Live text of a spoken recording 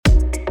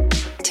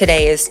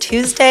Today is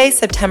Tuesday,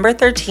 September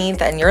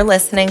 13th, and you're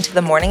listening to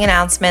the Morning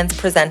Announcements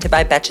presented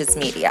by Betches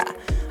Media.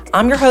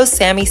 I'm your host,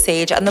 Sammy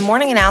Sage, and the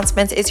Morning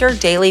Announcements is your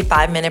daily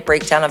 5-minute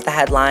breakdown of the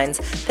headlines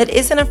that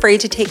isn't afraid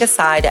to take a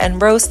side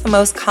and roast the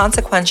most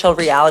consequential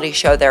reality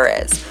show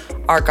there is,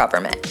 our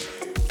government.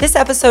 This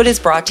episode is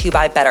brought to you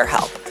by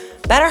BetterHelp.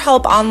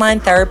 BetterHelp Online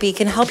Therapy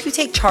can help you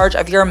take charge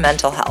of your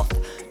mental health.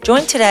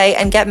 Join today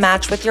and get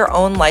matched with your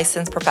own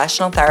licensed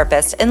professional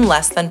therapist in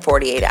less than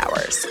 48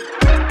 hours.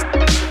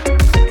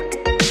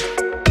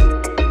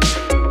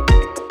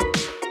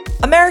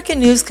 American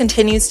news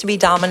continues to be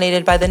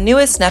dominated by the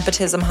newest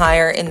nepotism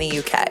hire in the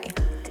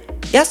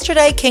UK.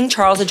 Yesterday, King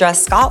Charles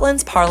addressed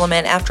Scotland's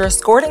Parliament after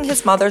escorting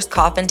his mother's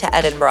coffin to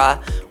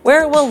Edinburgh,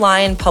 where it will lie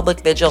in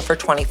public vigil for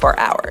 24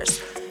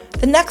 hours.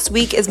 The next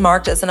week is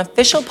marked as an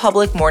official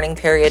public mourning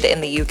period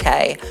in the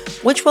UK,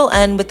 which will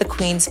end with the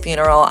Queen's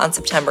funeral on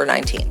September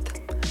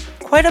 19th.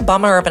 Quite a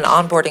bummer of an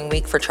onboarding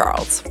week for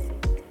Charles.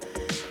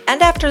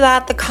 And after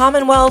that, the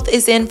Commonwealth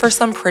is in for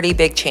some pretty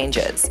big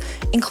changes,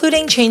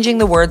 including changing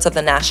the words of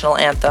the national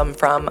anthem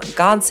from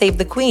God Save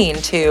the Queen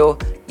to,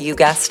 you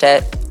guessed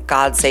it,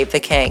 God Save the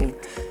King,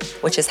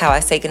 which is how I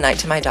say goodnight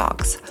to my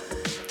dogs.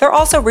 They're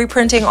also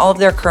reprinting all of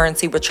their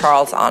currency with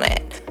Charles on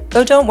it.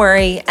 Though don't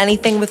worry,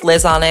 anything with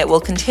Liz on it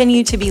will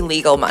continue to be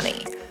legal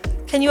money.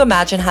 Can you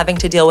imagine having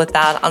to deal with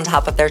that on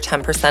top of their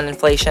 10%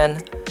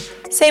 inflation?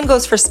 Same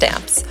goes for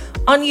stamps.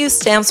 Unused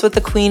stamps with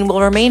the Queen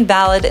will remain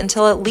valid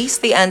until at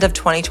least the end of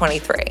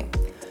 2023.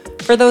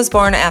 For those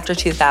born after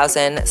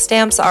 2000,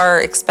 stamps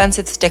are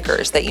expensive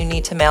stickers that you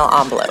need to mail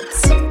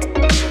envelopes.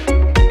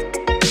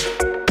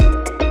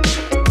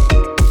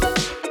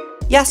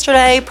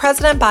 Yesterday,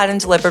 President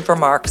Biden delivered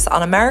remarks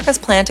on America's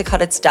plan to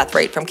cut its death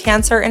rate from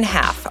cancer in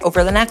half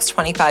over the next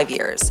 25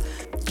 years.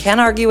 Can't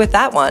argue with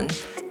that one.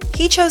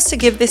 He chose to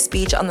give this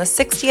speech on the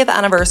 60th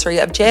anniversary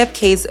of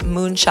JFK's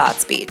moonshot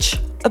speech,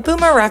 a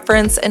boomer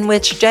reference in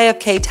which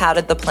JFK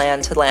touted the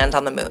plan to land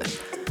on the moon.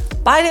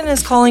 Biden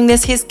is calling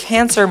this his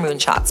cancer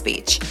moonshot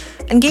speech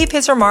and gave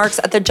his remarks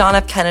at the John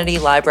F. Kennedy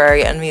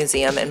Library and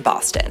Museum in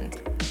Boston.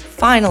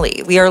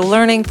 Finally, we are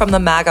learning from the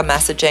MAGA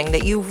messaging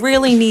that you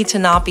really need to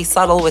not be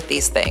subtle with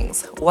these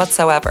things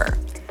whatsoever.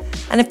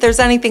 And if there's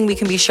anything we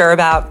can be sure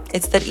about,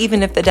 it's that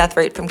even if the death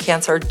rate from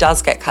cancer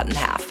does get cut in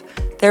half,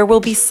 there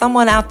will be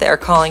someone out there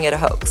calling it a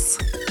hoax.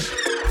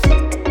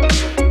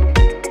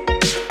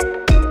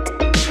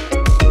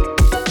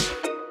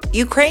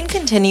 Ukraine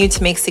continued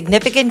to make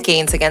significant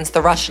gains against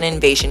the Russian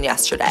invasion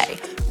yesterday,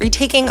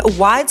 retaking a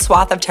wide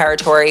swath of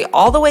territory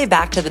all the way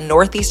back to the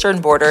northeastern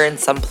border in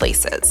some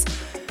places.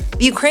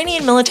 The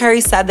Ukrainian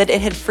military said that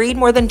it had freed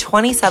more than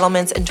 20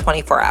 settlements in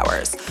 24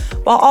 hours,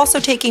 while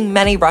also taking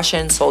many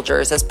Russian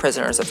soldiers as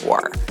prisoners of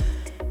war.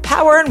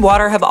 Power and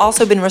water have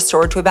also been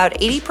restored to about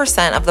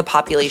 80% of the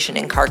population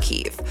in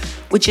Kharkiv,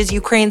 which is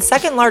Ukraine's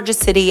second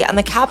largest city and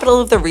the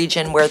capital of the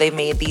region where they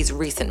made these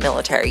recent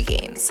military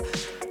gains.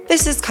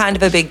 This is kind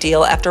of a big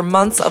deal after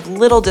months of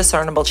little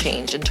discernible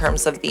change in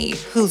terms of the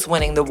who's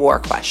winning the war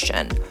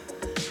question.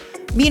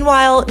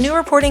 Meanwhile, new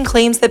reporting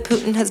claims that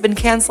Putin has been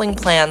canceling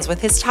plans with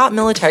his top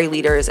military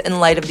leaders in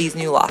light of these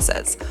new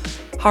losses.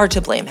 Hard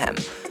to blame him.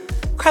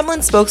 Kremlin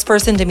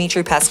spokesperson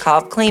Dmitry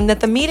Peskov claimed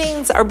that the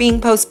meetings are being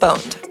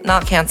postponed,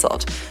 not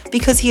canceled,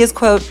 because he is,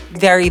 quote,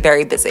 very,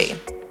 very busy.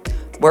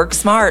 Work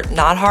smart,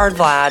 not hard,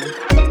 Vlad.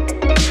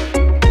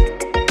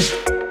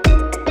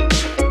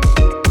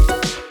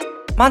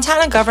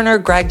 Montana Governor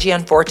Greg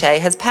Gianforte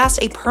has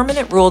passed a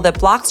permanent rule that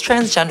blocks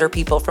transgender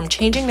people from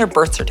changing their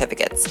birth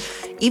certificates,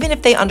 even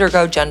if they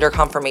undergo gender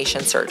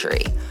confirmation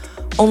surgery.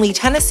 Only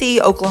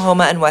Tennessee,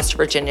 Oklahoma, and West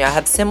Virginia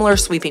have similar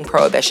sweeping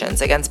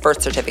prohibitions against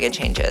birth certificate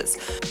changes,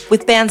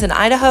 with bans in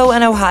Idaho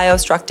and Ohio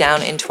struck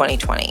down in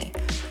 2020.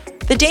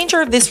 The danger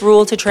of this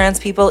rule to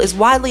trans people is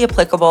widely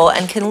applicable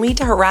and can lead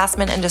to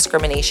harassment and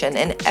discrimination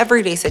in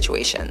everyday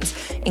situations,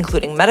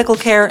 including medical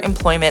care,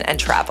 employment, and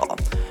travel.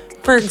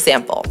 For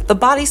example, the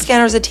body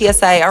scanners at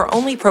TSA are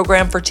only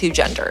programmed for 2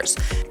 genders,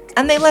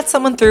 and they let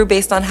someone through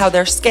based on how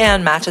their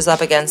scan matches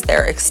up against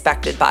their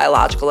expected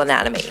biological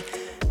anatomy.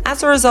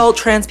 As a result,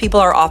 trans people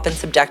are often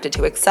subjected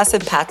to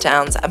excessive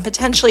pat-downs and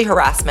potentially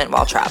harassment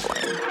while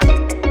traveling.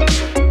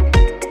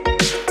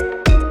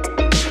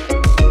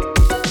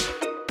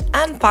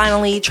 And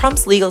finally,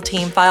 Trump's legal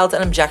team filed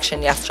an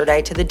objection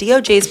yesterday to the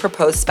DOJ's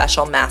proposed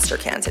special master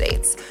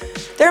candidates.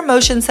 Their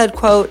motion said,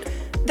 quote,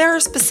 there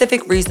are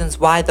specific reasons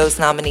why those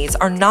nominees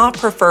are not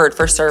preferred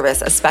for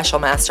service as special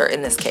master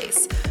in this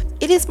case.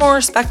 It is more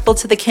respectful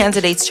to the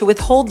candidates to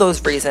withhold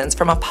those reasons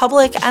from a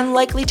public and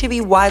likely to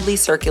be widely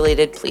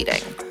circulated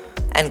pleading.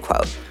 End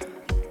quote.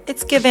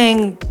 It's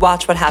giving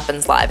watch what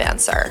happens live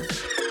answer.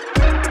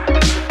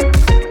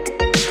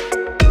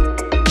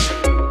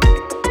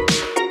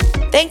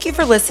 Thank you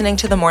for listening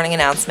to the morning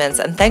announcements,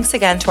 and thanks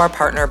again to our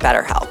partner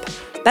BetterHelp.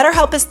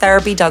 BetterHelp is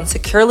therapy done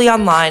securely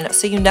online,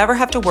 so you never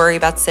have to worry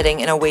about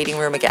sitting in a waiting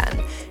room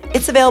again.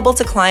 It's available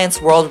to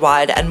clients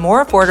worldwide and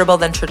more affordable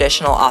than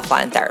traditional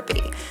offline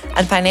therapy.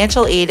 And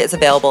financial aid is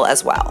available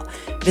as well.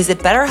 Visit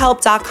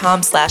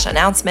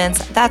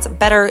betterhelp.com/announcements, that's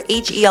better,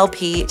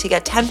 HELP, to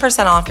get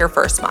 10% off your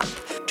first month.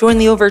 Join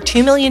the over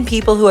 2 million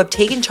people who have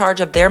taken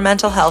charge of their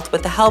mental health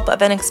with the help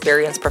of an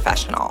experienced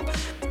professional.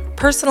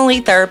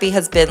 Personally, therapy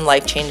has been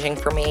life-changing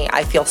for me.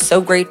 I feel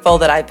so grateful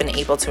that I've been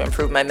able to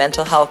improve my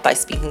mental health by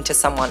speaking to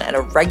someone at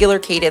a regular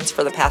cadence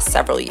for the past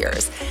several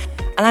years.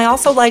 And I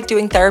also like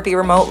doing therapy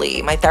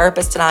remotely. My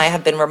therapist and I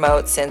have been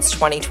remote since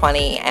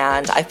 2020,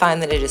 and I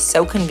find that it is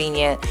so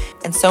convenient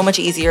and so much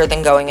easier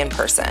than going in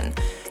person.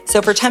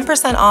 So for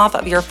 10% off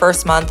of your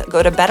first month,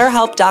 go to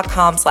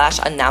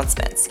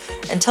betterhelp.com/announcements.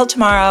 Until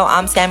tomorrow,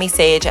 I'm Sammy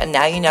Sage, and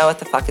now you know what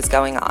the fuck is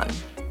going on.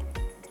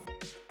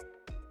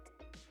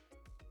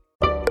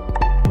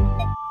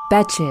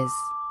 Betches.